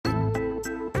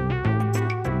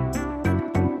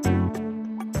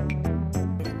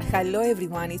Hello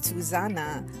everyone, it's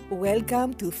Susanna.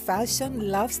 Welcome to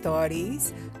Fashion Love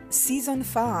Stories, Season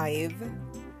 5.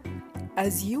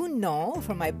 As you know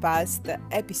from my past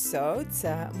episodes,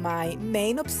 my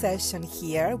main obsession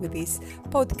here with this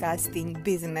podcasting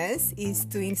business is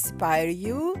to inspire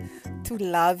you, to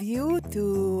love you,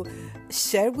 to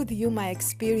share with you my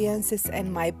experiences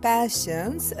and my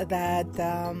passions that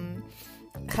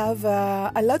have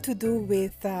a lot to do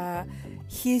with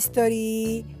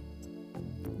history,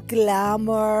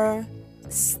 glamour,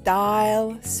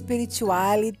 style,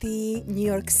 spirituality, New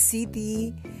York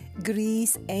City,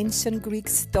 Greece, ancient Greek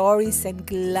stories and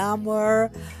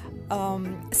glamour,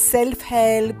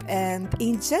 self-help, and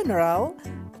in general,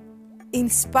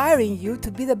 inspiring you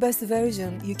to be the best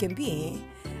version you can be.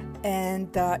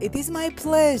 And it is my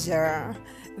pleasure.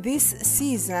 This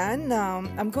season,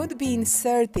 I'm going to be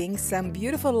inserting some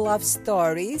beautiful love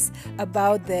stories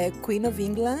about the Queen of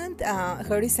England.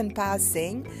 Her recent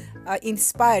passing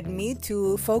inspired me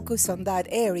to focus on that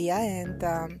area and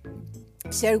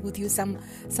share with you some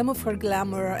of her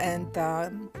glamour and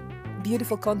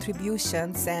beautiful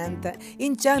contributions and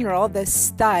in general the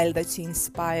style that she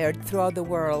inspired throughout the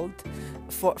world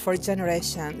for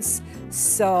generations.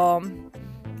 So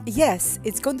yes,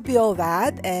 it's going to be all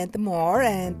that and more,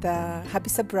 and happy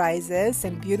surprises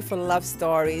and beautiful love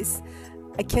stories.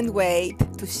 I can't wait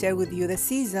to share with you the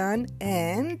season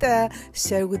and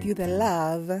share with you the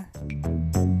love.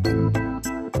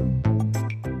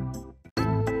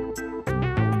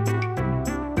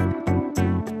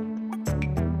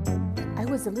 I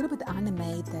was a little bit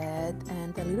animated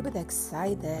and a little bit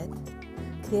excited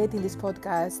creating this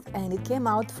podcast, and it came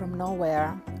out from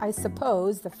nowhere. I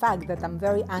suppose the fact that I'm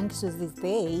very anxious these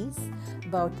days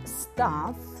about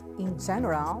stuff in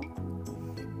general,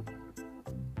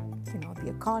 the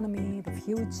economy, the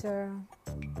future,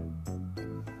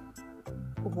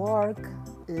 work,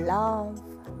 love,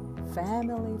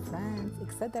 family, friends,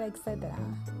 etc., etc.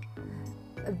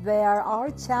 There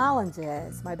are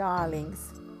challenges, my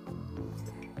darlings.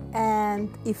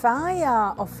 And if I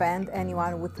offend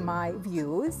anyone with my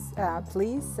views,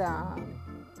 please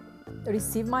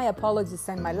receive my apologies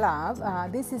and my love.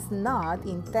 This is not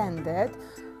intended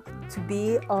to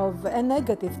be of a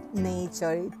negative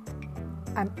nature.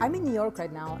 I'm in New York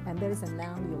right now, and there is an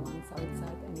ambulance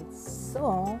outside, and it's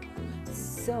so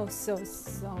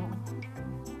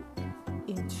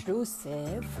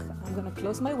intrusive. I'm gonna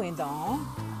close my window.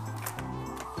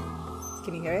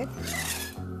 Can you hear it?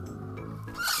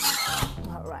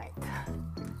 All right.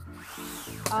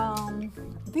 I'm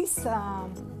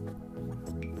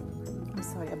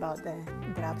sorry about the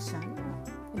interruption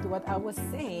into what I was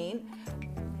saying.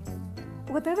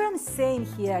 Whatever I'm saying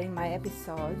here in my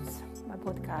episodes, my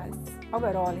podcasts,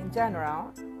 overall in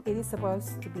general, it is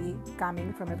supposed to be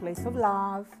coming from a place of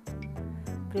love,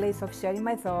 place of sharing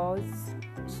my thoughts,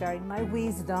 sharing my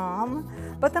wisdom,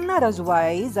 but I'm not as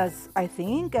wise as I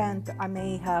think, and I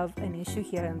may have an issue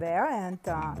here and there, and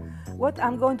what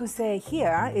I'm going to say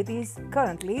here, it is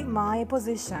currently my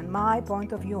position, my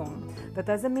point of view. That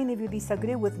doesn't mean if you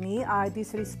disagree with me, I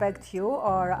disrespect you,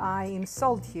 or I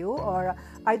insult you, or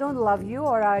I don't love you,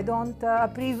 or I don't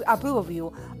approve of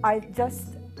you. I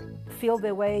just feel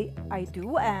the way I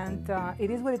do, and it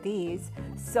is what it is.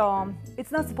 So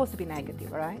it's not supposed to be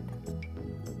negative, right?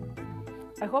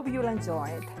 I hope you'll enjoy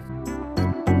it.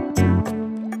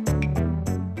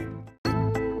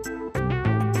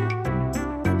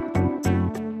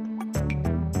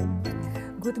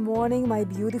 Good morning, my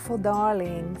beautiful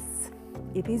darlings.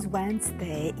 It is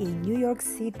Wednesday in New York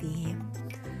City.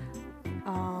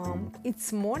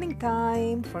 It's morning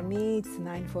time. For me, it's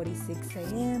 9:46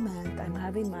 a.m. and I'm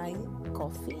having my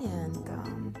coffee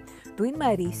and doing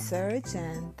my research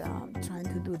and trying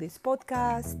to do this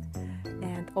podcast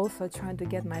and also trying to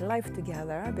get my life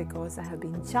together because I have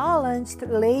been challenged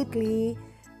lately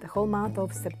the whole month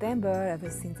of September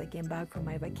ever since I came back from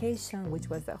my vacation, which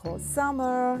was the whole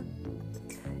summer.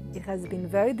 It has been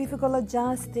very difficult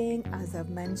adjusting, as I've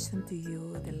mentioned to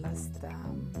you the last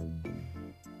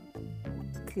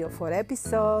 3 or 4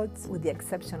 episodes, with the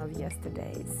exception of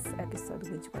yesterday's episode,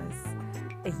 which was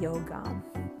a yoga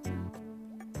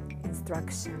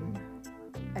instruction,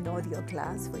 an audio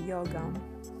class for yoga.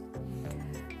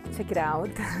 Check it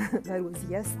out. That was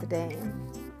yesterday.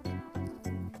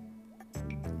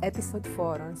 Episode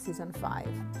 4 on season 5.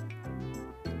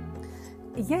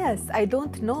 Yes, I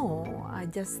don't know. I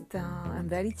just am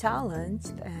very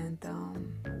challenged, and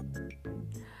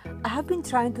I have been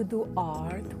trying to do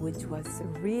art, which was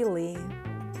really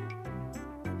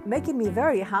making me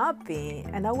very happy,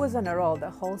 and I was on a roll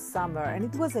the whole summer, and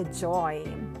it was a joy.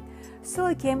 So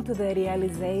I came to the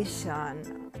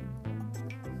realization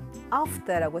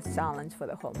after I was challenged for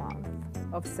the whole month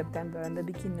of September and the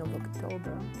beginning of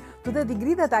October, to the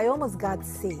degree that I almost got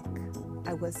sick.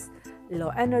 I was low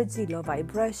energy, low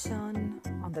vibration,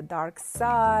 on the dark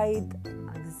side,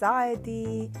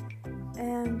 anxiety,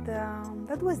 and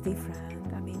that was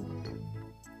different. I mean,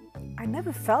 I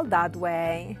never felt that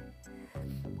way,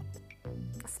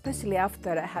 especially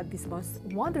after I had this most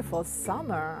wonderful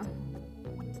summer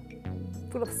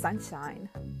full of sunshine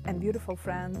and beautiful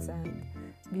friends and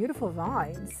beautiful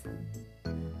vibes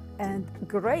and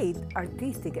great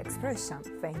artistic expression.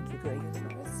 Thank you, great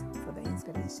universe, for the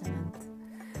inspiration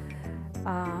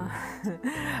and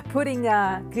putting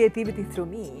creativity through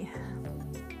me.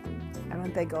 I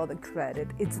don't take all the credit.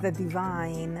 It's the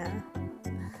divine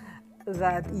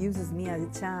that uses me as a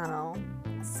channel.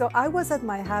 So I was at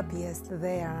my happiest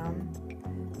there.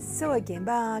 So I came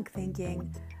back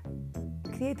thinking,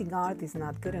 creating art is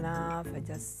not good enough. I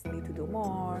just need to do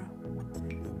more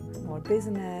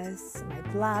business, my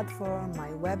platform, my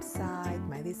website,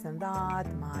 my this and that,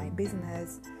 my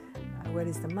business. Where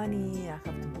is the money? I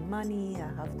have to do money.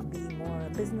 I have to be more a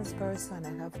business person.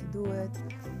 I have to do it.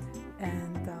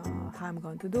 And how I'm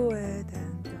going to do it.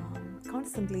 And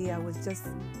constantly I was just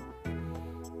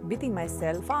beating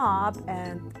myself up,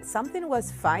 and something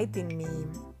was fighting me.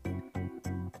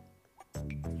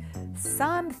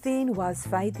 Something was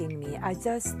fighting me. I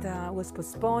just was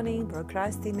postponing,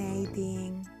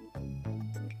 procrastinating.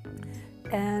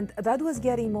 And that was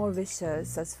getting more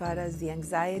vicious as far as the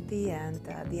anxiety and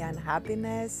the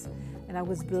unhappiness. And I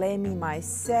was blaming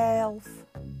myself,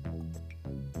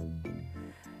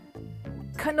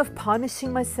 kind of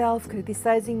punishing myself,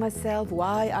 criticizing myself.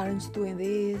 Why aren't you doing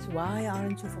this? Why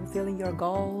aren't you fulfilling your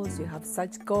goals? You have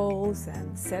such goals,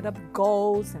 and set up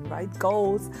goals and write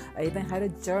goals. I even had a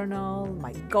journal,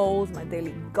 my goals, my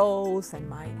daily goals, and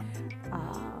my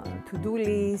to-do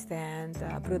list, and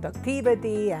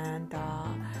productivity, and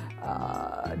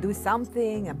do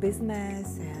something, a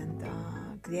business, and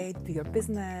create your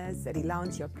business,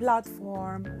 relaunch your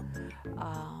platform.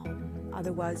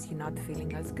 Otherwise, you're not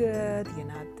feeling as good, you're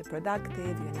not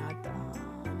productive, you're not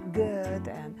good,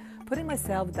 and putting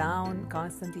myself down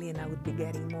constantly, and I would be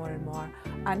getting more and more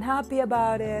unhappy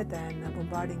about it, and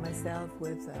bombarding myself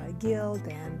with guilt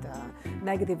and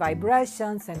negative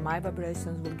vibrations, and my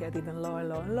vibrations will get even lower,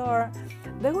 lower, lower.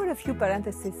 There were a few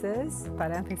parentheses,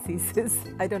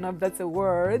 I don't know if that's a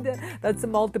word, that's a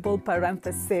multiple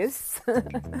parenthesis,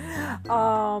 that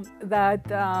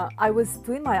I was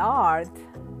doing my art.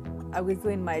 I was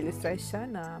doing my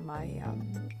illustration,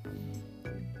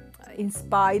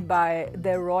 inspired by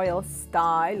the royal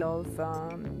style of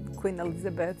Queen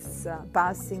Elizabeth's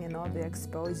passing and all the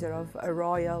exposure of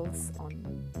royals on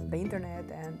the internet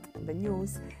and the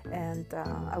news. And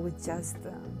I was just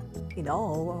in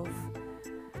awe of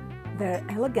their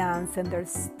elegance and their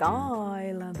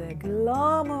style and their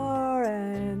glamour.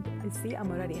 And you see,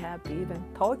 I'm already happy even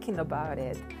talking about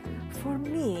it. For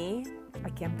me, I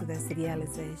came to this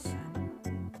realization: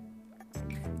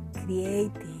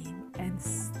 creating and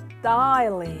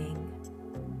styling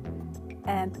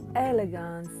and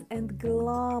elegance and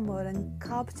glamour and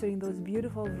capturing those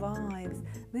beautiful vibes,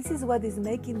 this is what is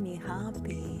making me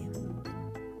happy.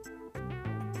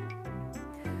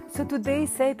 So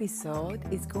today's episode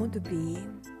is going to be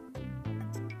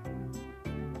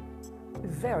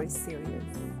very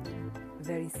serious,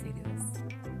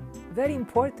 very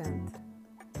important.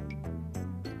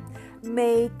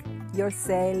 Make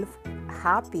yourself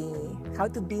happy. How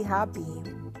to be happy.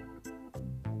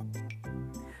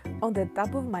 On the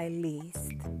top of my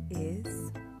list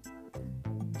is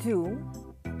do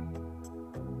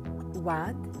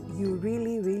what you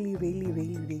really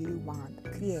want.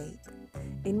 Create.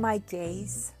 In my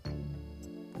case,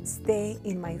 stay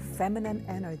in my feminine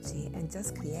energy and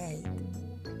just create.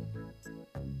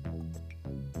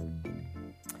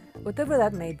 Whatever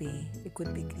that may be. It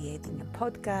could be creating a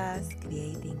podcast,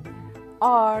 creating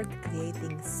art,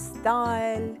 creating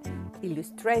style,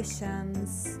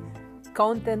 illustrations,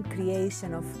 content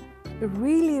creation of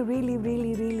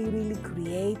really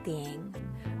creating.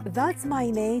 That's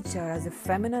my nature as a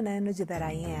feminine energy that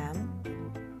I am.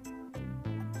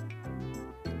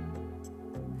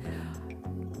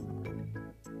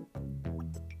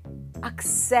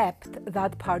 Accept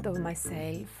that part of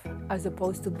myself as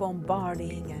opposed to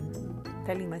bombarding and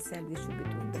telling myself you should be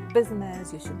doing the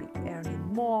business, you should be earning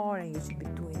more, and you should be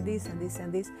doing this and this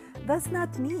and this. That's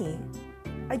not me.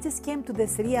 I just came to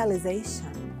this realization.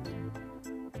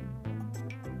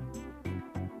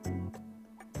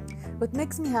 What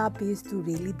makes me happy is to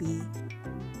really be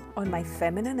on my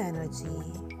feminine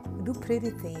energy, do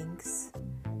pretty things,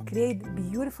 create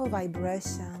beautiful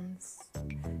vibrations,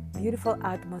 beautiful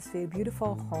atmosphere,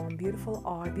 beautiful home, beautiful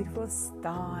art, beautiful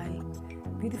style,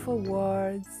 beautiful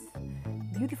words,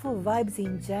 beautiful vibes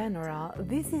in general.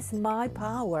 This is my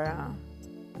power.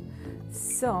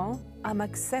 So I'm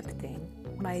accepting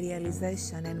my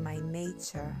realization and my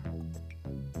nature.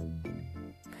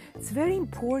 It's very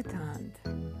important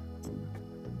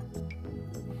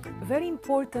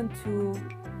to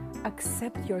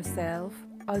accept yourself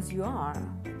as you are.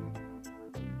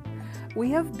 We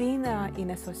have been in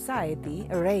a society,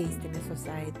 raised in a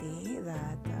society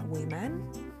that women,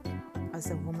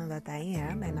 as a woman that I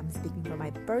am, and I'm speaking from my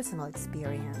personal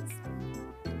experience,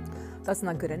 that's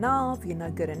not good enough, you're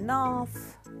not good enough,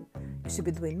 you should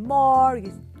be doing more,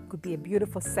 you could be a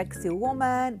beautiful, sexy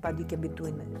woman, but you can be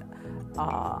doing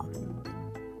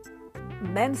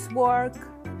men's work,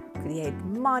 create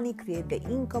money, create the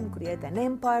income, create an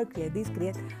empire, create this,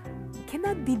 create...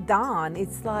 Cannot be done.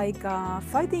 It's like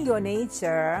fighting your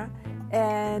nature,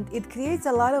 and it creates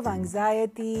a lot of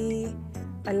anxiety,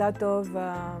 a lot of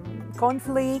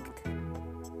conflict.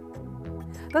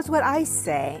 That's what I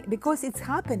say, because it's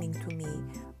happening to me.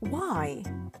 Why?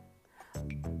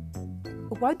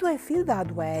 Why do I feel that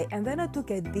way? And then I took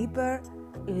a deeper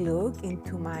look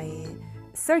into my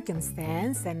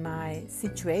circumstance and my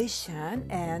situation,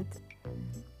 and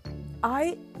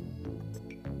I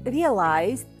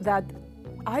realized that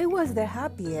I was the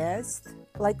happiest,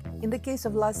 like in the case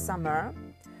of last summer,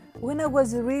 when I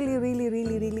was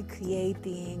really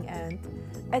creating and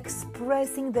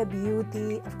expressing the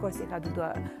beauty. Of course, it had to do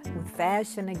with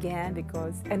fashion again,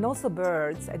 and also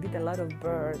birds. I did a lot of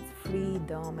birds,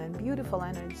 freedom and beautiful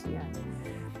energy.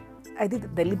 I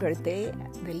did the Liberté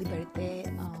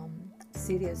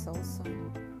series also.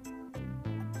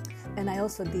 And I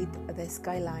also did the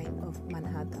skyline of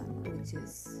Manhattan, which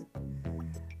is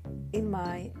in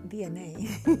my DNA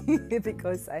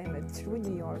because I am a true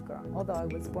New Yorker. Although I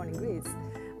was born in Greece,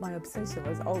 my obsession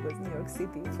was always New York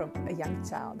City from a young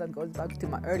child. That goes back to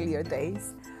my earlier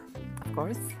days, of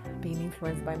course, being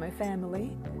influenced by my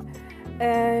family.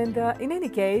 And in any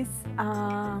case,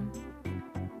 I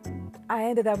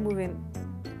ended up moving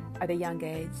at a young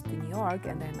age to New York,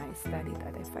 and then I studied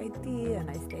at FIT, and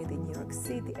I stayed in New York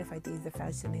City. FIT is the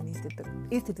Fashion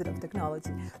Institute of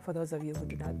Technology, for those of you who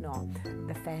do not know,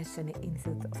 the Fashion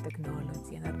Institute of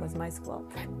Technology, and that was my school.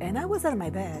 And I was at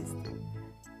my best.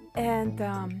 And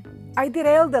I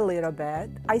derailed a little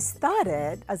bit. I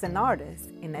started as an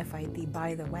artist in FIT,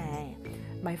 by the way.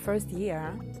 My first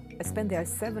year, I spent there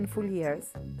 7 full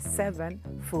years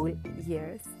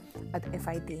at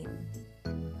FIT.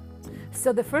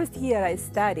 So the first year I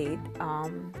studied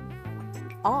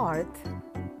art,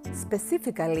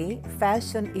 specifically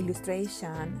fashion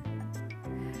illustration,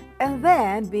 and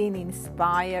then being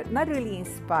inspired, not really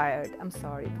inspired, I'm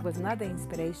sorry, it was not the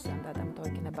inspiration that I'm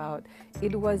talking about.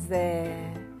 It was the,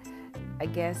 I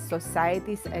guess,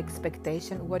 society's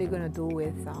expectation. What are you going to do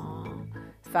with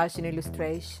fashion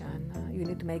illustration? You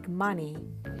need to make money.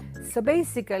 So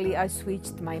basically I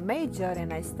switched my major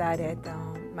and I started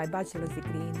my bachelor's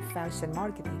degree in fashion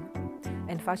marketing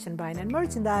and fashion buying and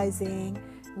merchandising,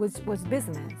 which was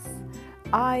business.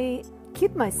 I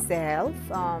keep myself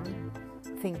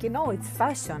thinking, oh, it's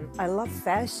fashion. I love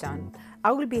fashion.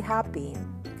 I will be happy.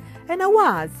 And I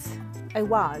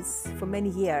was for many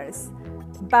years.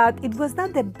 But it was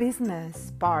not the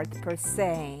business part per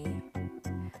se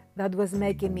that was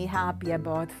making me happy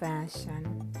about fashion.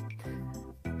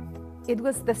 It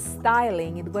was the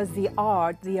styling, it was the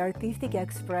art, the artistic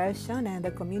expression and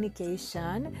the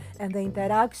communication and the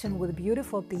interaction with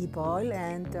beautiful people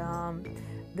and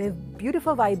the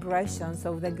beautiful vibrations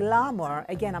of the glamour.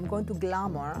 Again, I'm going to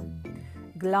glamour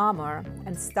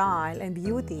and style and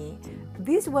beauty.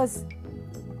 This was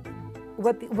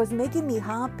what was making me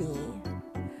happy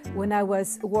when I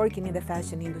was working in the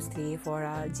fashion industry for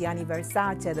Gianni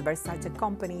Versace, the Versace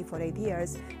company, for 8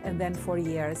 years, and then 4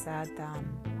 years at...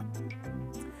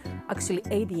 Actually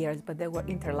 8 years, but they were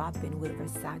interlapping with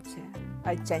Versace.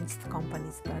 I changed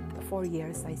companies, but 4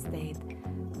 years I stayed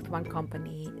with one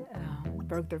company,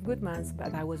 Bergdorf Goodman's,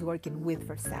 but I was working with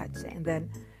Versace. And then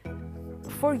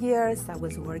 4 years I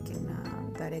was working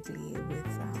directly with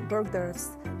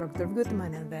Bergdorf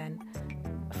Goodman, and then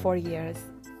 4 years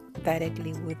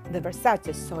directly with the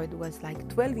Versace. So it was like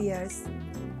 12 years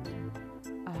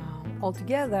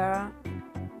altogether,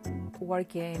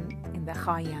 working in the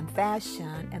high-end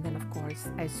fashion. And then of course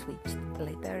I switched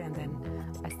later, and then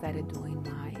I started doing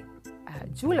my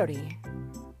jewelry,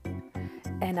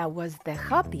 and I was the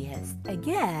happiest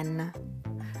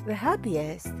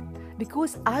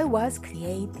because I was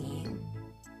creating.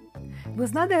 It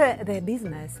was not the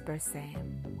business per se,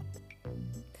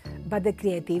 But the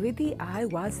creativity, I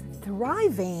was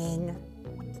thriving.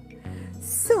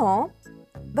 So,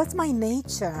 that's my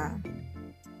nature.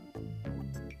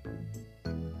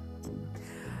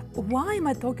 Why am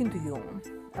I talking to you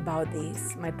about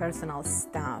this, my personal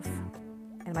stuff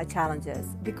and my challenges?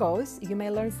 Because you may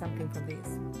learn something from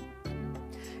this.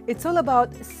 It's all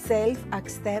about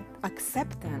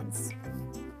self-acceptance.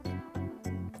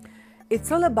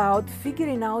 It's all about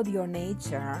figuring out your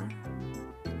nature.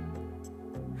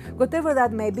 Whatever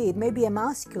that may be, it may be a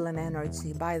masculine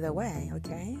energy, by the way,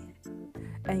 okay?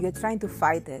 And you're trying to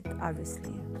fight it,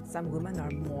 obviously. Some women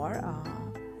are more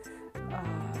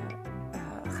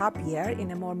happier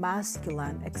in a more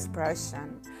masculine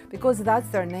expression because that's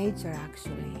their nature,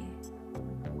 actually.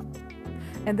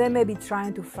 And they may be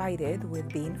trying to fight it with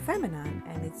being feminine,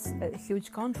 and it's a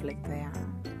huge conflict there.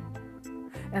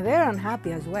 And they're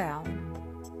unhappy as well.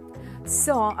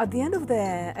 So at the end of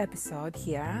the episode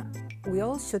here, we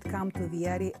all should come to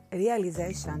the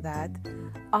realization that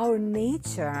our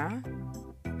nature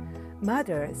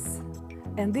matters,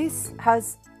 and this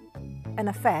has an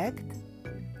effect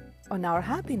on our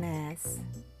happiness.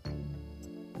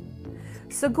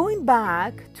 So going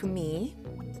back to me,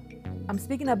 I'm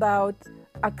speaking about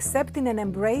accepting and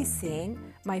embracing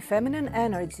my feminine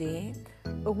energy,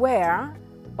 where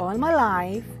all my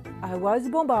life I was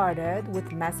bombarded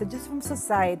with messages from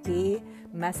society,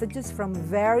 messages from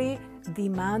very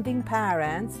demanding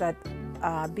parents that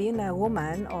being a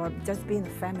woman or just being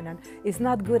feminine is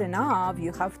not good enough.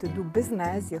 You have to do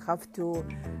business, you have to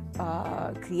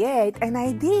create. And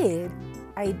I did.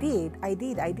 I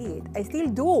still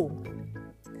do.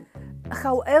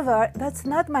 However, that's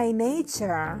not my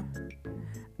nature.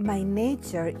 My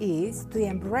nature is to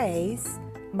embrace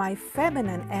my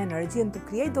feminine energy and to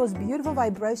create those beautiful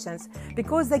vibrations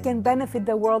because they can benefit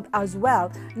the world as well.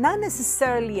 Not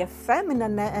necessarily a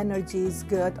feminine energy is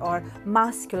good or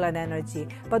masculine energy,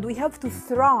 but we have to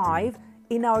thrive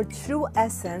in our true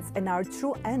essence and our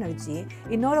true energy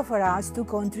in order for us to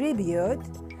contribute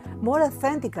more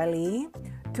authentically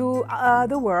to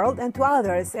the world and to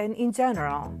others and in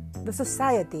general, the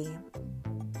society.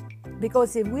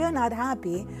 Because if we are not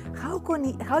happy, how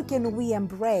can we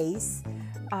embrace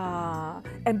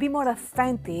and be more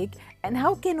authentic, and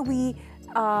how can we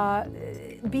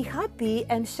be happy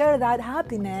and share that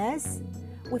happiness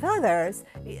with others?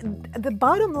 The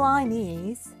bottom line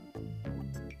is,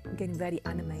 I'm getting very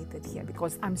animated here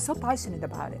because I'm so passionate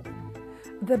about it.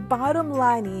 The bottom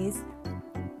line is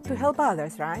to help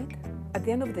others, right? At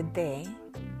the end of the day,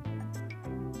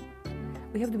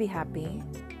 we have to be happy.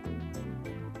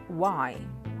 Why?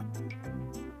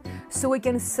 So we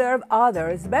can serve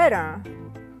others better.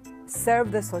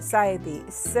 Serve the society,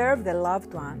 serve the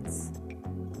loved ones.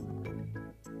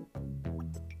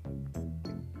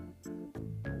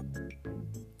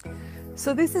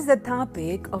 So this is the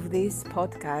topic of this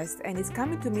podcast, and it's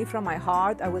coming to me from my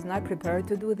heart. I was not prepared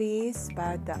to do this,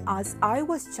 but as I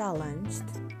was challenged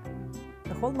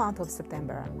the whole month of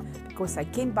September, because I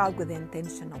came back with the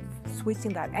intention of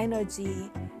switching that energy,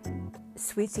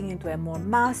 switching into a more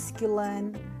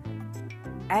masculine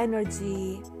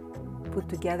energy, put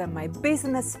together my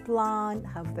business plan,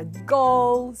 have the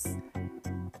goals,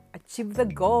 achieve the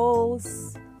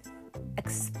goals,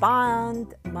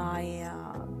 expand my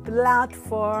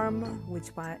platform,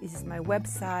 which is my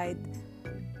website,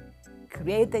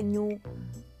 create a new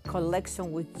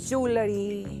collection with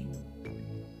jewelry,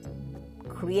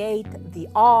 create the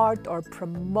art or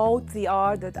promote the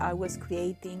art that I was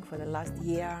creating for the last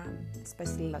year,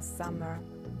 especially last summer.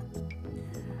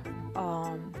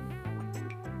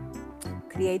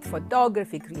 Create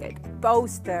photography, create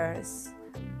posters,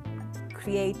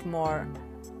 create more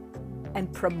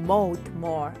and promote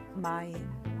more my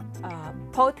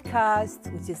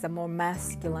podcast, which is a more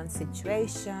masculine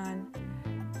situation,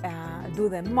 do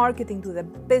the marketing, do the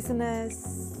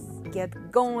business, get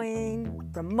going,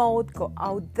 promote, go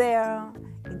out there,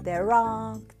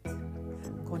 interact,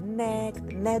 connect,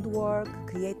 network,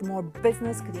 create more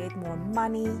business, create more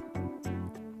money.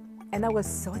 And I was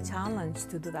so challenged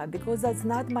to do that because that's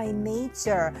not my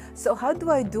nature. So how do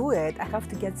I do it? I have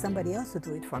to get somebody else to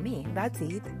do it for me. That's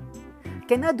it.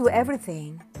 Cannot do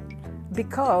everything.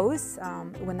 Because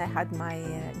when I had my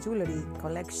jewelry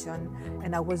collection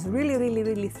and I was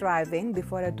really thriving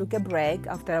before I took a break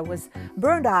after I was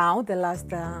burned out the last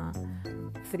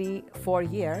 3-4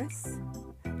 years,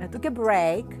 I took a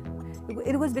break.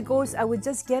 It was because I was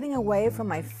just getting away from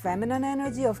my feminine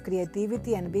energy of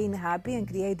creativity and being happy and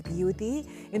create beauty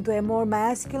into a more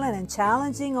masculine and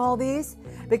challenging all this,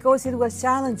 because it was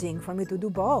challenging for me to do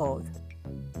both.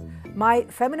 My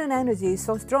feminine energy is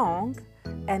so strong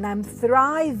and I'm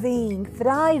thriving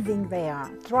there,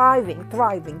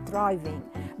 thriving.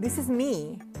 This is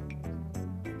me.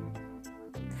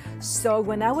 So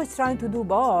when I was trying to do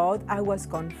both, I was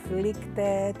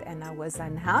conflicted and I was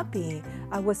unhappy.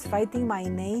 I was fighting my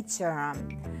nature.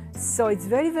 So it's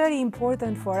very, very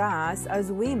important for us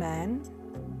as women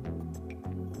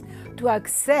to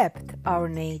accept our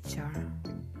nature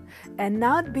and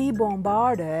not be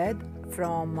bombarded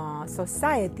from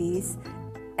society's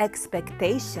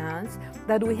expectations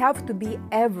that we have to be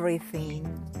everything.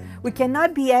 We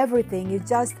cannot be everything. It's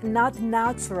just not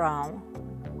natural.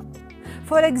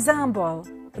 For example,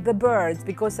 the birds,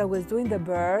 because I was doing the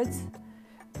birds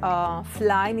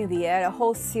flying in the air, a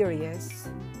whole series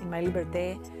in my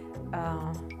Liberté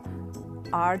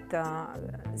art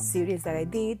series that I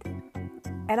did.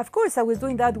 And of course, I was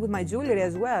doing that with my jewelry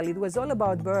as well. It was all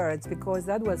about birds because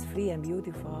that was free and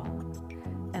beautiful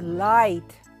and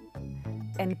light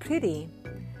and pretty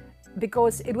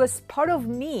because it was part of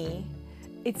me.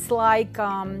 It's like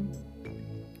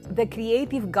the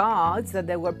creative gods that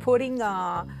they were putting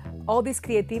all this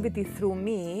creativity through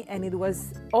me, and it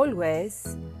was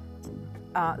always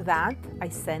that I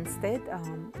sensed it,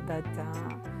 that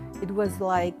it was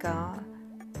like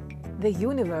the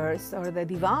universe or the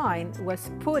divine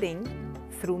was putting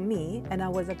through me, and I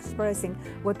was expressing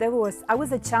whatever was. I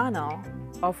was a channel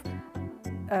of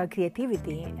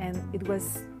creativity, and it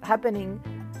was happening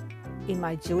in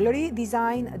my jewelry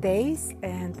design days,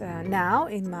 and now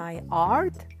in my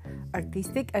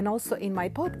artistic, and also in my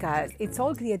podcast. It's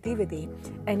all creativity,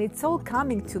 and it's all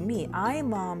coming to me.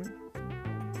 I'm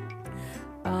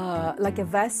like a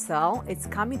vessel. It's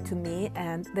coming to me,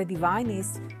 and the divine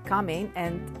is coming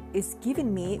and is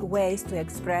giving me ways to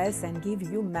express and give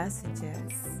you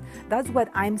messages. That's what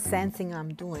I'm sensing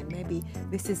I'm doing. Maybe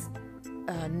this is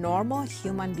normal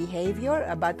human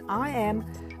behavior, but I am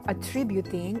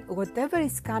attributing whatever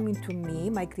is coming to me,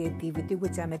 my creativity,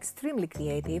 which I'm extremely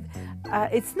creative.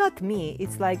 It's not me.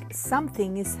 It's like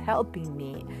something is helping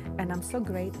me, and I'm so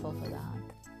grateful for that.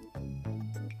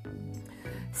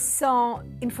 So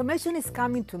information is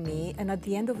coming to me, and at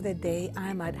the end of the day,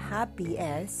 I'm at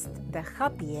the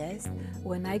happiest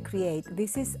when I create.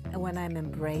 This is when I'm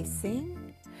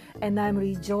embracing and I'm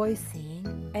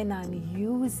rejoicing and I'm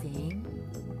using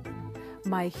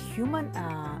my human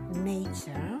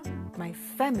nature, my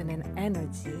feminine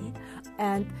energy,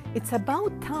 and it's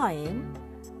about time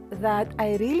that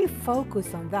I really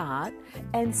focus on that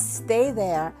and stay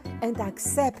there and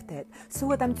accept it. So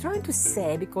what I'm trying to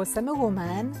say, because I'm a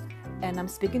woman and I'm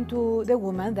speaking to the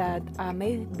woman that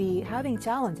may be having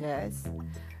challenges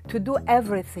to do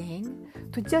everything,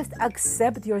 to just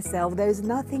accept yourself. There is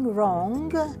nothing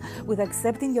wrong with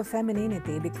accepting your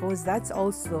femininity, because that's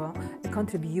also a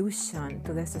contribution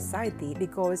to the society,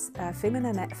 because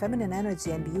feminine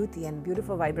energy and beauty and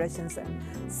beautiful vibrations and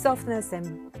softness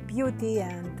and beauty,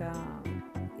 and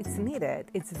it's needed.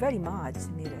 It's very much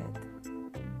needed.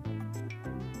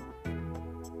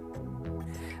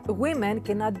 Women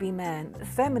cannot be men.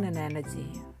 Feminine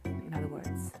energy, in other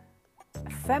words.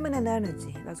 Feminine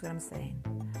energy, that's what I'm saying.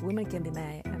 Women can be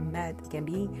men, can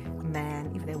be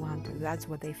men if they want to. That's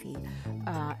what they feel.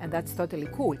 And that's totally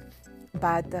cool.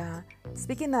 But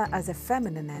speaking as a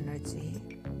feminine energy,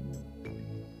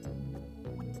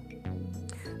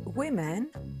 women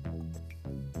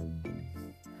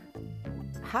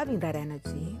having that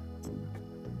energy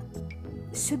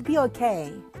should be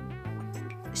okay,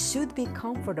 should be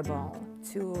comfortable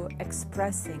to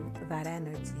expressing that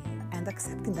energy and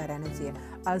accepting that energy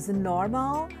as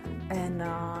normal, and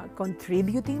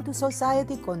contributing to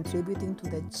society, contributing to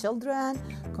the children,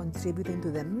 contributing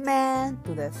to the men,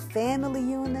 to the family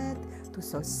unit, to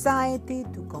society,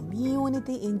 to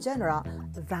community in general.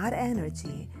 That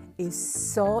energy is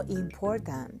so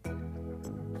important,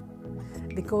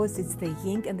 because it's the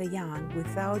yin and the yang.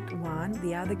 Without one,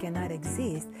 the other cannot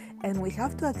exist. And we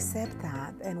have to accept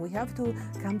that, and we have to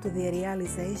come to the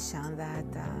realization that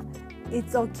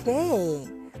it's okay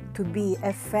to be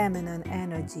a feminine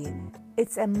energy.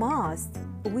 It's a must.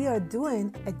 We are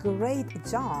doing a great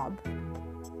job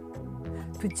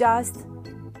to just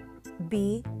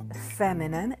be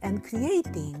feminine and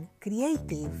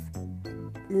creative,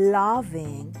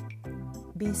 loving,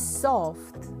 be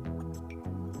soft,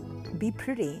 be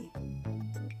pretty,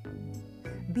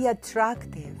 be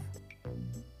attractive,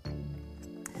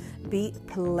 be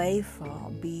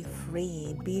playful, be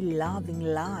free, be loving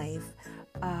life.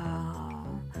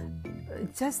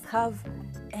 Just have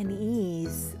an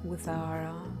ease with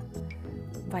our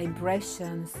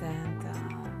vibrations, and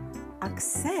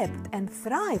accept and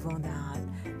thrive on that.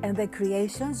 And the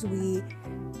creations we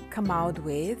come out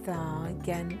with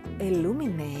can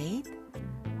illuminate,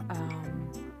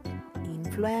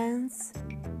 influence,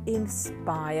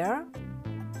 inspire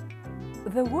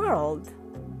the world,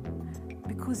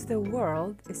 because the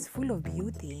world is full of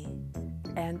beauty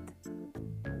and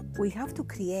we have to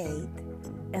create,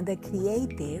 and the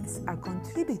creatives are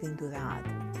contributing to that.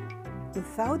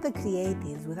 Without the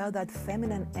creatives, without that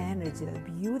feminine energy, that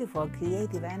beautiful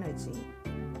creative energy,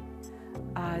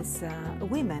 as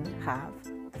women have,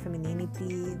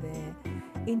 femininity, the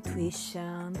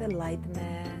intuition, the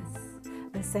lightness,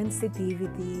 the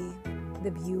sensitivity,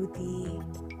 the beauty,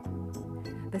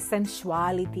 the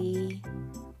sensuality,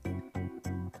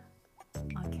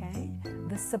 okay,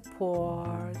 the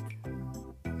support,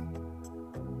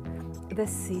 the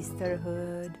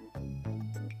sisterhood.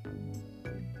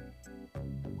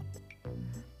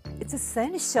 It's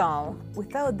essential.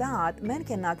 Without that, men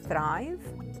cannot thrive,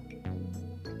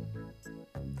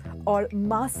 or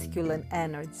masculine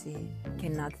energy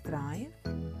cannot thrive.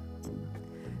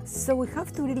 So we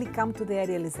have to really come to the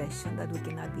realization that we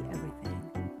cannot be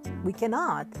everything. We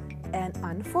cannot. And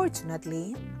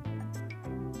unfortunately,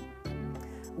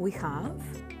 we have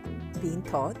been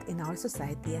taught in our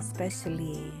society,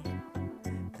 especially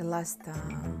the last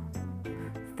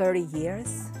 30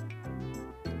 years.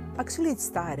 Actually, it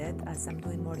started, as I'm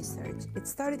doing more research, it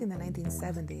started in the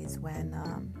 1970s when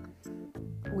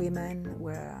women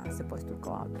were supposed to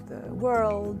go out to the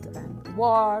world and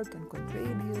work and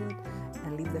contribute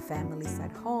and leave the families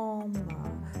at home,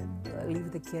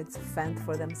 leave the kids fend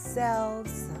for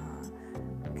themselves,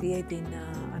 creating,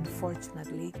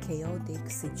 unfortunately, chaotic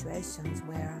situations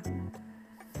where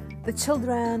the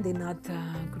children did not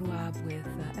grow up with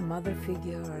a mother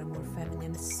figure or a more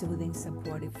feminine, soothing,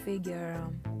 supportive figure,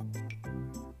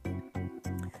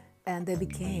 and they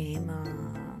became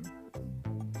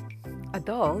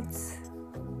adults,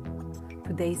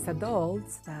 today's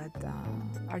adults that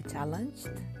are challenged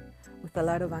with a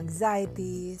lot of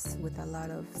anxieties, with a lot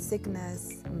of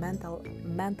sickness,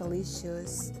 mental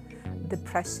issues,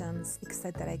 depressions,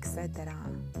 etc., etc.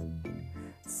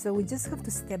 So we just have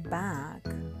to step back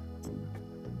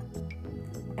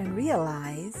and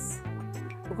realize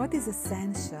what is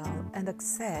essential and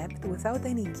accept without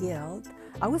any guilt.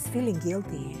 I was feeling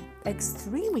guilty,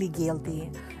 extremely guilty.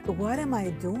 What am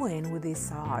I doing with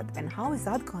this art and how is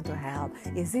that going to help?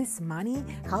 Is this money?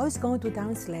 How is it going to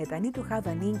translate? I need to have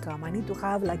an income. I need to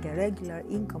have like a regular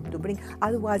income to bring,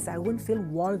 otherwise I wouldn't feel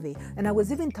worthy. And I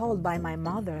was even told by my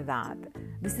mother that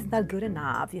this is not good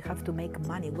enough. You have to make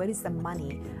money. Where is the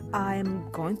money? I'm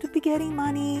going to be getting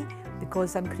money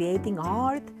because I'm creating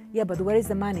art. Yeah, but where is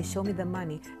the money? Show me the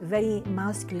money. Very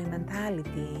masculine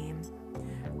mentality.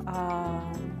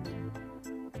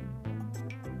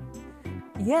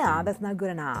 Yeah, that's not good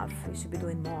enough. You should be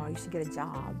doing more. You should get a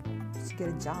job. You should get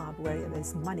a job where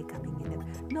there's money coming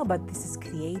in. No, but this is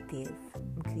creative.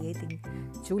 I'm creating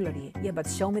jewelry. Yeah, but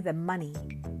show me the money.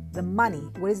 The money.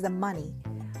 Where is the money?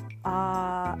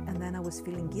 And then I was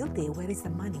feeling guilty. Where is the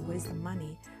money? Where is the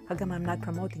money? How come I'm not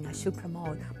promoting? I should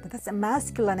promote. But that's a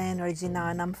masculine energy now,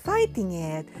 and I'm fighting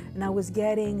it. And I was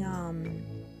getting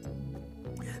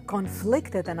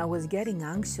conflicted, and I was getting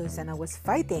anxious, and I was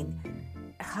fighting.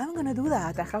 How am I going to do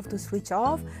that? I have to switch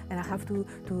off, and I have to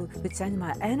change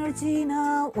my energy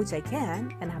now, which I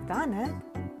can, and I've done it.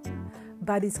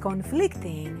 But it's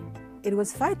conflicting. It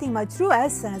was fighting my true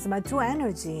essence, my true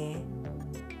energy.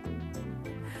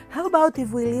 How about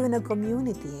if we live in a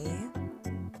community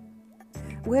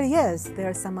where, yes, there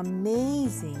are some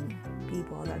amazing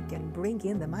people that can bring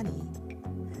in the money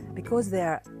because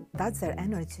that's their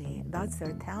energy, that's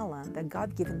their talent, their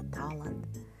God-given talent,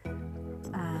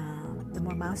 the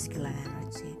more masculine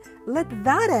energy. Let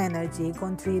that energy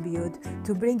contribute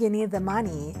to bringing in the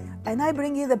money, and I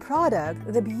bring in the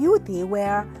product, the beauty,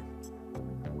 where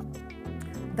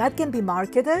that can be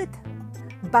marketed.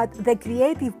 But the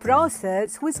creative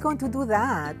process, who is going to do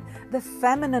that? The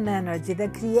feminine energy, the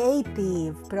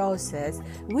creative process,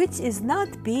 which is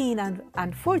not being,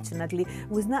 unfortunately,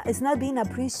 is not being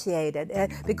appreciated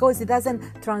because it doesn't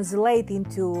translate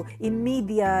into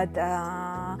immediate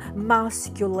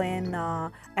masculine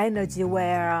energy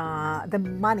where the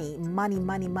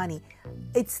money.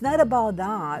 It's not about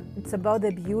that. It's about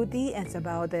the beauty, and it's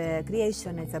about the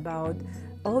creation, it's about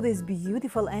all this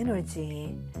beautiful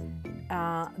energy.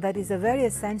 That is a very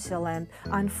essential, and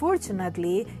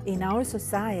unfortunately in our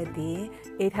society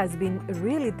it has been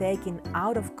really taken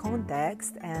out of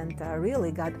context and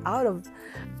really got out of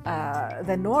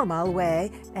the normal way,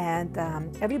 and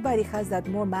everybody has that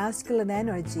more masculine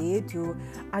energy to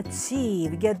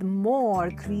achieve, get more,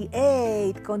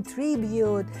 create,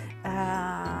 contribute,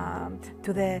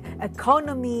 to the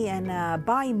economy and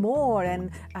buy more.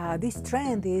 And this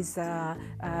trend is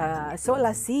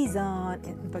solar season.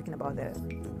 I'm talking about the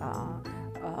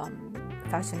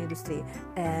fashion industry,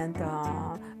 and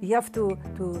you have to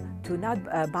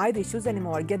not buy the shoes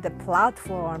anymore, get the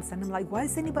platforms. And I'm like, why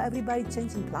is everybody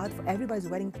changing platform? Everybody's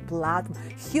wearing platform,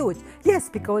 huge. Yes,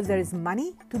 because there is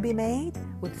money to be made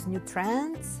with these new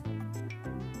trends.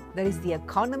 There is the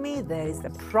economy, there is the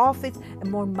profit, a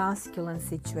more masculine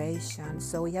situation.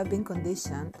 So we have been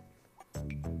conditioned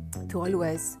to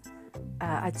always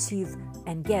achieve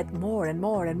and get more and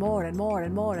more and more and more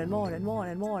and more and more and more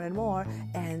and more and more,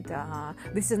 and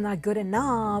this is not good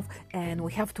enough, and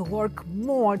we have to work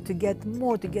more to get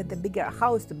the bigger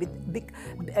house, to be big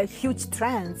huge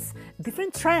trends,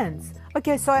 different trends.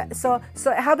 Okay, so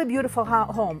I have a beautiful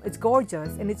home, it's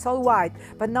gorgeous and it's all white,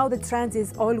 but now the trend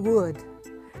is all wood,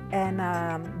 and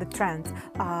the trends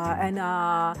and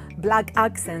black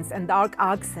accents and dark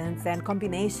accents and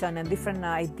combination and different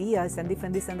ideas and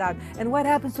different this and that. And what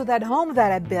happens to that home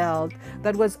that I built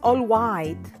that was all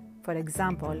white, for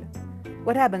example?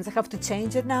 What happens? I have to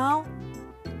change it now?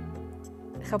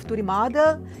 I have to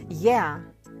remodel? Yeah.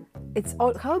 It's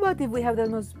all. How about if we have the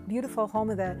most beautiful home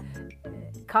in the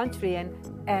country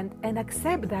and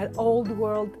accept that old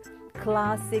world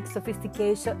classic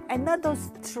sophistication and not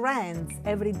those trends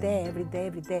every day,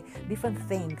 different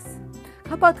things.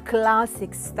 How about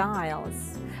classic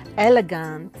styles,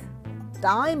 elegant,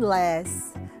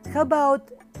 timeless? How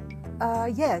about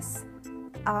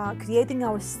creating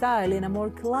our style in a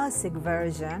more classic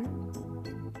version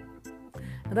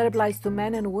that applies to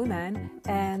men and women,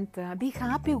 and be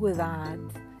happy with that,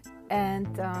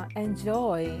 and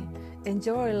enjoy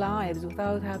lives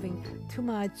without having too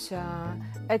much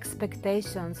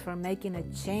expectations for making a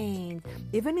change.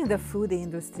 Even in the food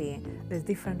industry, there's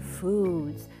different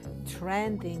foods,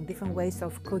 trending, different ways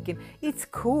of cooking. It's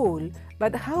cool,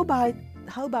 but how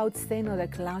about staying on the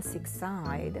classic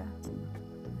side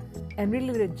and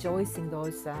really rejoicing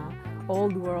those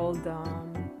old world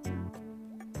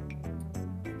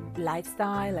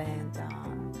lifestyle and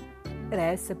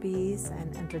recipes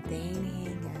and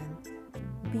entertaining,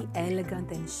 and be elegant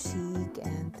and chic,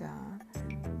 and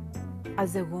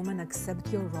as a woman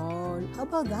accept your role. How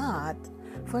about that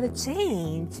for a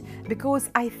change? Because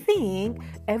I think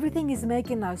everything is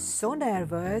making us so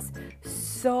nervous,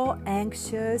 so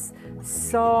anxious,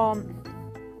 so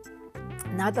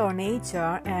not our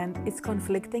nature, and it's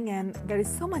conflicting, and there is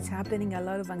so much happening, a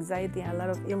lot of anxiety and a lot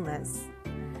of illness,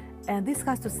 and this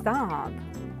has to stop.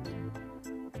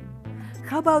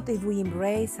 How about if we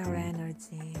embrace our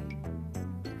energy,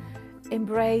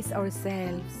 embrace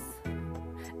ourselves,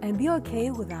 and be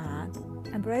okay with that?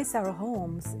 Embrace our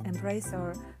homes, embrace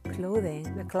our clothing,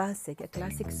 a classic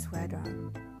sweater,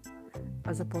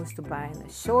 as opposed to buying a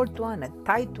short one, a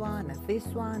tight one, a this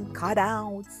one,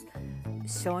 cutouts,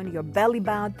 showing your belly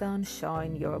button,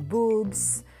 showing your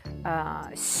boobs,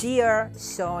 sheer,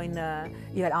 showing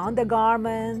your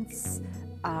undergarments,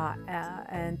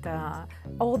 and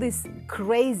all these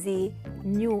crazy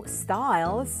new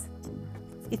styles.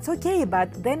 It's okay,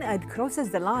 but then it crosses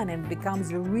the line and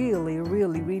becomes really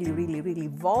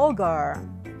vulgar.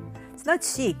 It's not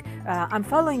chic. I'm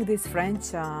following this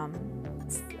French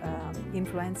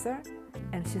influencer,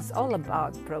 and she's all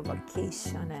about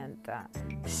provocation and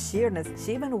sheerness.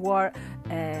 She even wore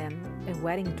a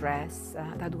wedding dress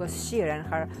that was sheer, and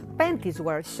her panties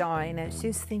were showing, and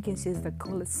she's thinking she's the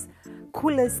coolest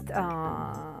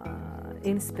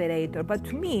inspirator. But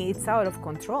to me, it's out of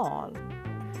control.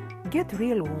 Get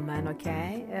real, woman,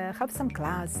 okay? Have some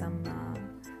class, some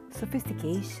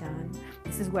sophistication.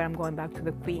 This is where I'm going back to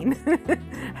the Queen.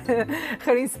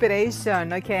 Her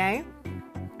inspiration, okay?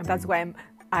 And that's why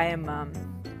I am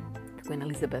Queen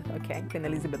Elizabeth, okay? Queen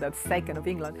Elizabeth II of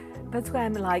England. That's why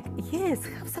I'm like, yes,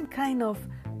 have some kind of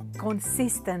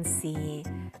consistency,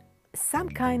 some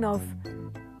kind of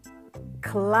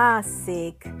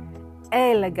classic,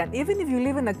 elegant. Even if you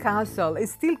live in a castle,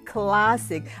 it's still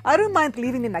classic. I don't mind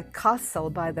living in a castle,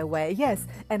 by the way. Yes,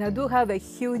 and I do have a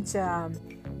huge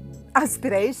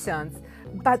aspirations,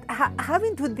 but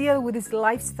having to deal with this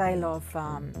lifestyle of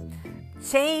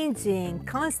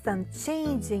constant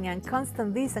changing and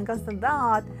constant this and constant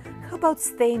that. How about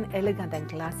staying elegant and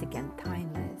classic and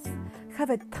timeless? Have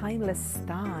a timeless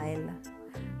style,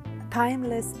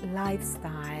 timeless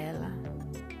lifestyle.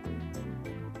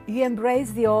 You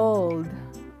embrace the old,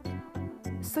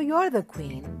 so you're the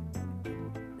queen.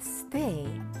 Stay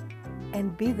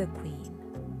and be the queen.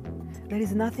 There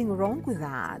is nothing wrong with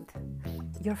that.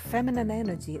 Your feminine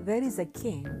energy, there is a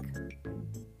king,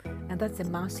 and that's a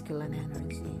masculine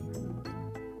energy.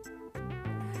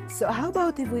 So how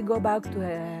about if we go back to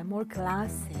a more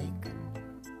classic?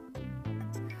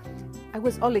 I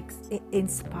was all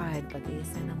inspired by this,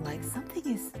 and I'm like, something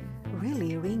is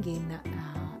really ringing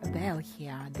a bell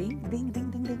here. Ding, ding, ding,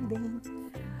 ding, ding, ding.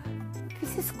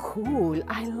 This is cool.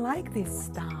 I like this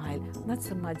style. Not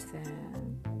so much the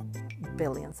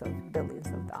billions of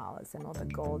dollars and all the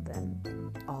gold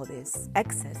and all this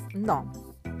excess. No.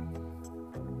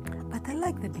 But I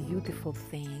like the beautiful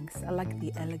things. I like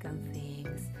the elegant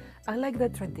things. I like the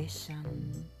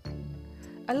tradition.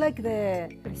 I like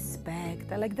the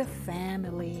respect. I like the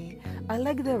family. I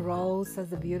like the roles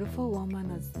as a beautiful woman,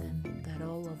 as the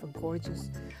role of a gorgeous,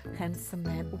 handsome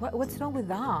man. What's wrong with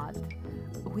that?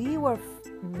 We were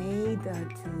made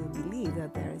to believe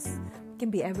that we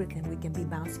can be everything. We can be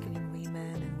masculine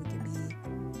women, and we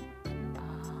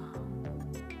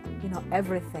can be,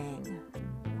 everything.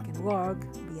 We can work,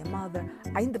 be a mother.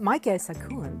 In my case, I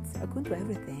couldn't do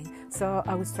everything. So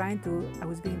I was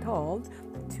being told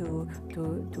to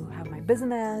have my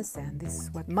business, and this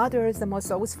is what matters the most.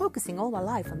 So I was focusing all my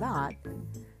life on that,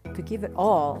 to give it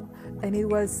all. And it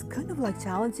was kind of like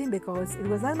challenging because it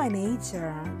was not my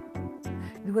nature.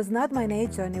 It was not my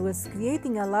nature, and it was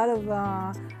creating a lot of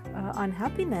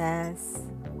unhappiness.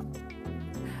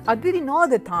 I didn't know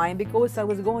at the time because I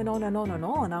was going on and on and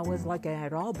on. I was like a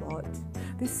robot.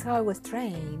 This is how I was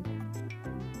trained.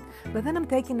 But then I'm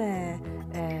taking a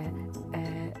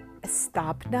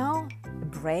stop now, a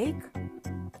break,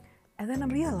 and then I'm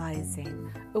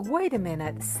realizing, wait a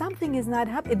minute, something is not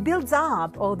happening. It builds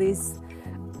up all this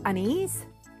unease.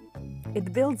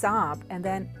 It builds up, and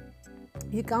then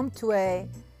you come to a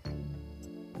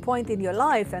point in your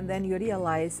life, and then you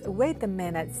realize, wait a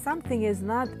minute, something is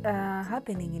not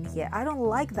happening in here. I don't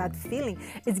like that feeling.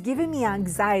 It's giving me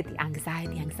anxiety.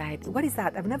 What is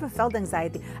that? I've never felt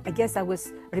anxiety. I guess I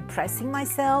was repressing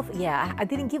myself. Yeah, I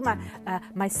didn't give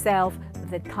myself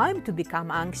the time to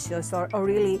become anxious or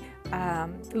really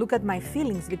look at my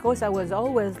feelings, because I was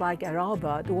always like a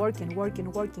robot, working,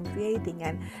 creating,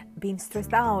 and being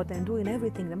stressed out and doing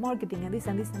everything, the marketing and this,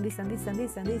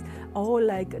 all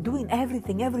like doing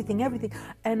everything.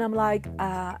 And I'm like,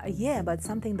 yeah, but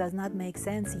something does not make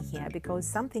sense in here, because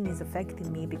something is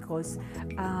affecting me, because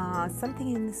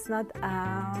something is not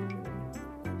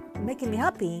making me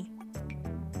happy.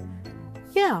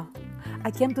 Yeah,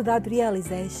 I came to that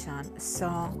realization. So,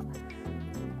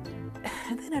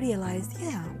 and then I realized,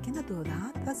 yeah, I cannot do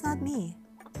that. That's not me.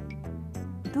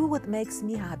 Do what makes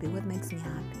me happy.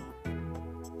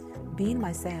 Being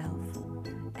myself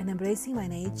and embracing my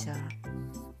nature.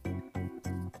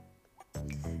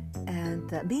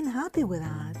 And being happy with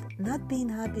that. Not being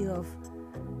happy of,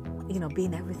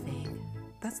 being everything.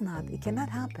 It cannot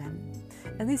happen.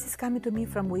 And this is coming to me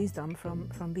from wisdom,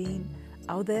 from being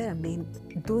out there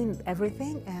and doing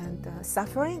everything and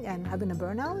suffering and having a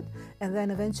burnout. And then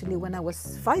eventually, when I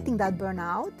was fighting that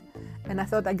burnout and I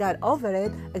thought I got over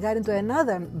it, I got into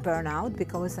another burnout,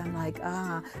 because I'm like,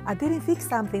 I didn't fix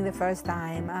something the first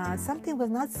time. Something was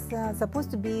not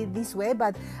supposed to be this way,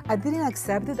 but I didn't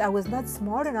accept it. I was not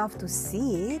smart enough to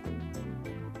see it.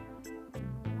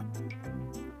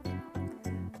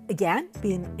 Again,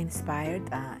 being inspired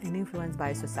and influenced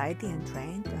by society and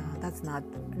trained, that's not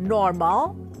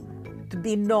normal. To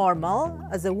be normal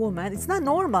as a woman, it's not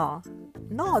normal.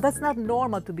 No, that's not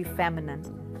normal to be feminine.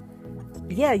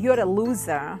 Yeah, you're a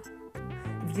loser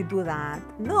if you do that.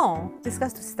 No, this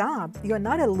has to stop. You're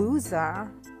not a loser.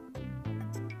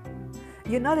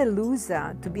 You're not a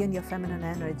loser to be in your feminine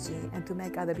energy and to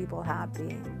make other people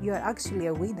happy. You're actually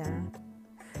a winner.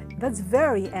 That's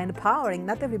very empowering.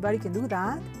 Not everybody can do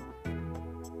that.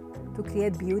 To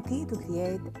create beauty, to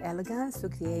create elegance, to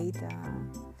create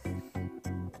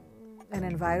an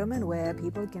environment where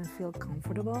people can feel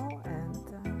comfortable and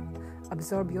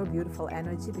absorb your beautiful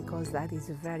energy, because that is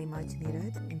very much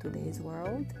needed in today's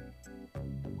world.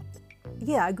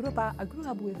 Yeah, I grew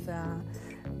up with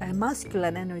a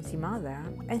masculine energy mother,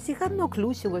 and she had no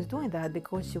clue she was doing that,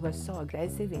 because she was so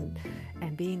aggressive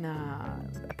and being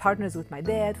partners with my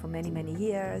dad for many, many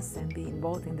years, and being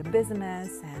involved in the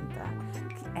business,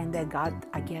 and they got,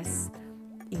 I guess,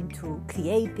 into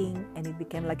creating, and it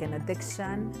became like an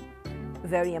addiction.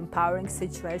 Very empowering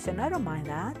situation. I don't mind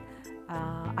that.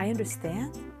 I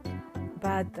understand,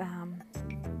 but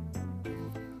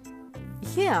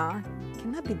yeah, it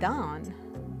cannot be done.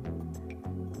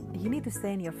 You need to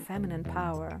stay in your feminine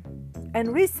power.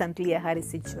 And recently I had a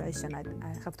situation, I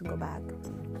have to go back.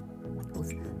 It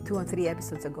was 2 or 3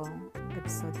 episodes ago,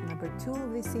 episode number 2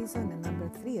 of this season and number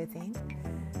 3, I think,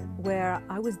 where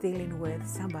I was dealing with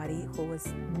somebody who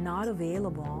was not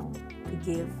available to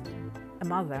give a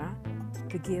mother,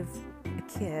 to give a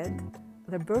kid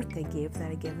the birthday gift that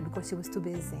I gave him because she was too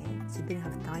busy. She didn't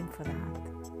have time for that.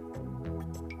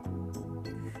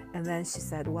 And then she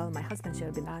said, well, my husband should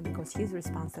have been that because he's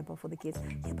responsible for the kids.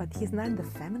 Yeah, but he's not in the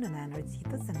feminine energy. He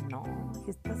doesn't know.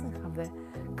 He doesn't have the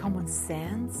common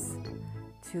sense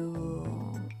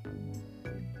to...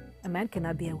 A man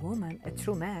cannot be a woman, a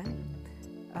true man.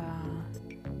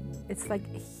 It's like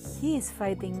he is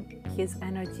fighting his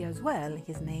energy as well,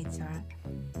 his nature.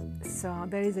 So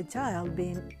there is a child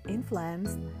being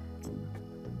influenced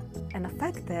and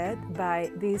affected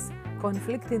by these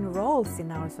conflicting roles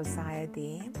in our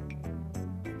society,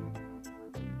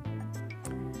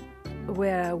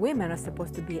 where women are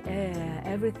supposed to be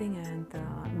everything and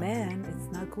men, it's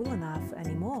not cool enough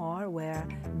anymore, where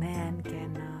men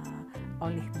can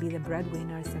only be the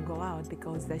breadwinners and go out,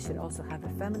 because they should also have a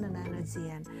feminine energy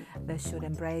and they should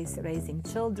embrace raising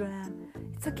children.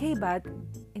 It's okay, but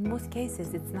in most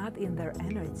cases it's not in their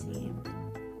energy.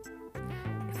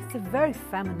 If it's a very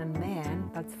feminine man,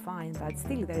 that's fine, but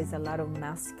still there is a lot of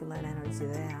masculine energy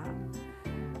there.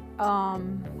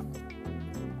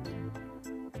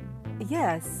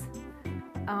 Yes.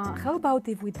 How about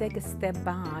if we take a step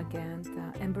back and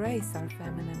embrace our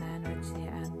feminine energy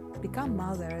and become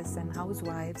mothers and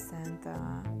housewives and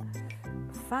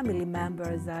family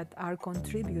members that are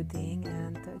contributing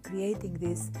and creating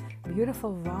this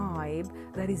beautiful vibe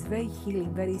that is very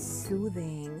healing, very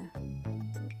soothing,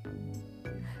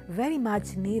 very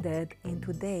much needed in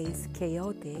today's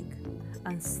chaotic,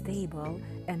 unstable,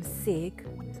 and sick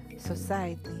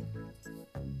society.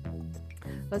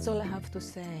 That's all I have to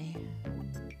say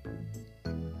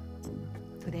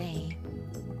today.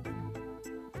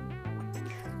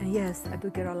 And yes, I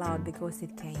took it all out because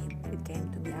it came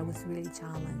to me. I was really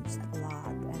challenged a lot,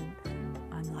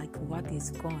 and I'm like, what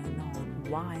is going on?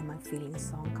 Why am I feeling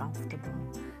so uncomfortable?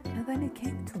 And then it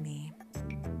came to me.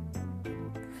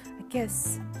 I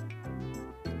guess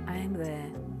I am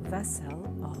the vessel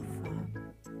of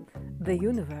the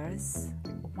universe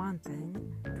wanting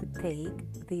to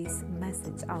take this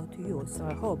message out to you. So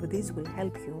I hope this will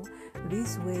help you.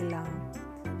 This will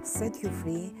set you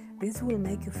free. This will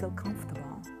make you feel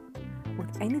comfortable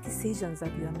with any decisions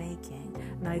that you are making.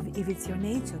 Now, if it's your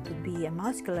nature to be a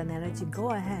masculine energy,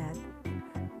 go ahead.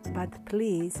 But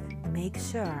please make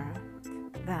sure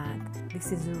that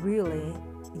this is really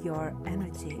your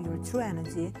energy, your true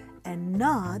energy, and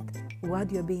not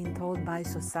what you're being told by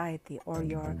society or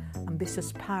your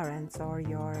ambitious parents or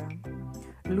your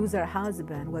loser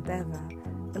husband, whatever.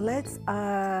 Let's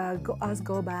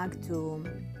go back to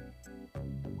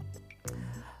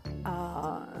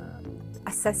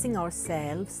assessing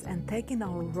ourselves and taking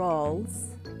our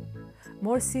roles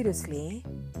more seriously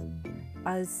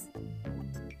as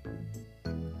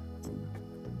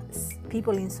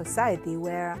people in society,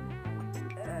 where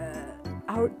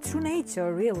our true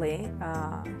nature really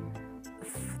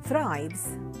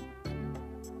thrives,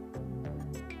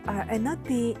 and not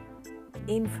be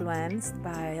influenced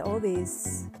by all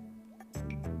this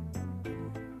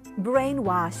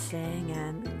brainwashing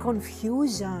and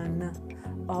confusion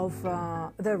of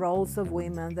the roles of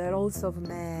women, the roles of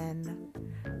men.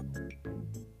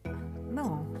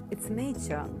 No, it's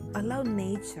nature. Allow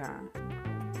nature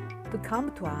to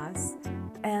come to us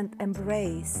and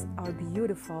embrace our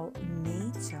beautiful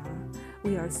nature.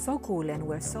 We are so cool and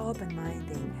we're so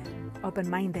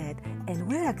open-minded, and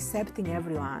we're accepting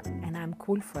everyone, and I'm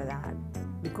cool for that,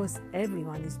 because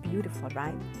everyone is beautiful,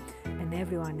 right? And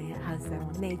everyone has their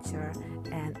own nature,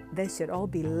 and they should all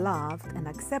be loved and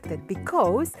accepted,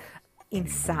 because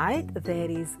inside there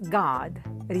is God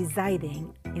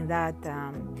residing in that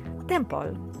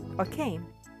temple. Okay,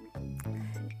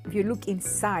 if you look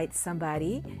inside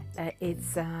somebody,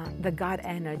 it's the God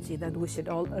energy that we should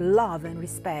all love and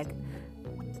respect.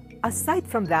 Aside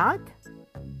from that,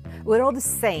 we're all the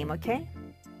same, okay?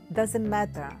 Doesn't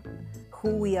matter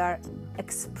who we are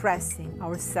expressing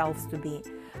ourselves to be,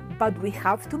 but we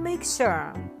have to make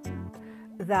sure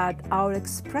that our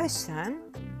expression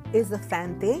is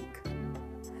authentic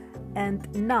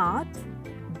and not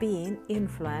being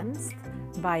influenced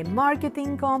by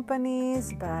marketing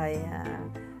companies, by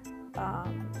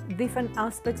different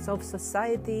aspects of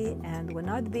society, and we're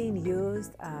not being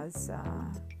used as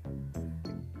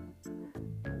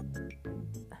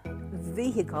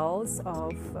vehicles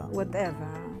of whatever.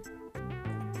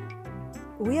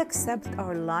 We accept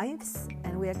our lives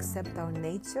and we accept our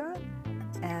nature,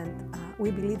 and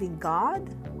we believe in God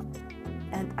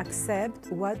and accept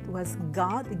what was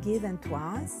God given to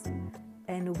us,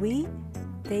 and we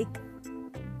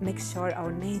make sure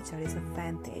our nature is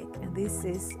authentic. And this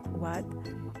is what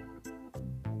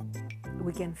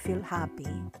we can feel happy.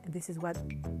 This is what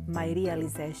my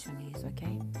realization is,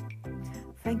 okay?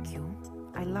 Thank you.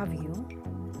 I love you.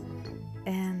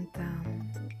 And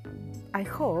I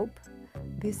hope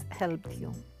this helped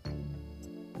you.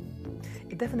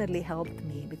 It definitely helped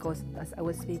me because as I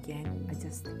was speaking,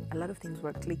 a lot of things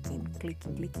were clicking.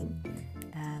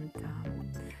 And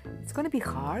it's going to be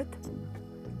hard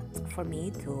for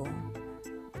me to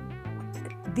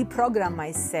deprogram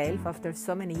myself after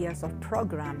so many years of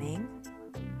programming.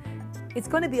 It's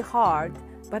going to be hard,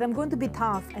 but I'm going to be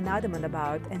tough and adamant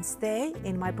about and stay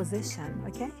in my position,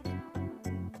 okay?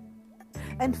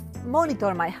 And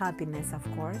monitor my happiness, of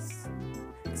course.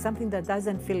 If something that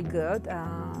doesn't feel good,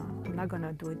 I'm not going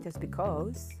to do it just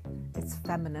because it's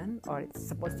feminine or it's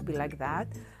supposed to be like that.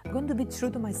 I'm going to be true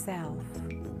to myself.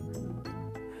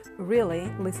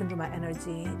 Really listen to my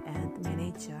energy and my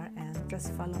nature and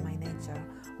just follow my nature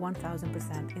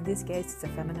 1000%. In this case, it's a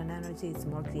feminine energy, it's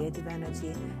more creative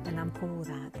energy, and I'm cool with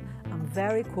that. I'm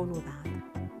very cool with that.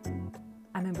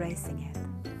 I'm embracing it.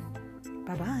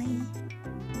 Bye-bye.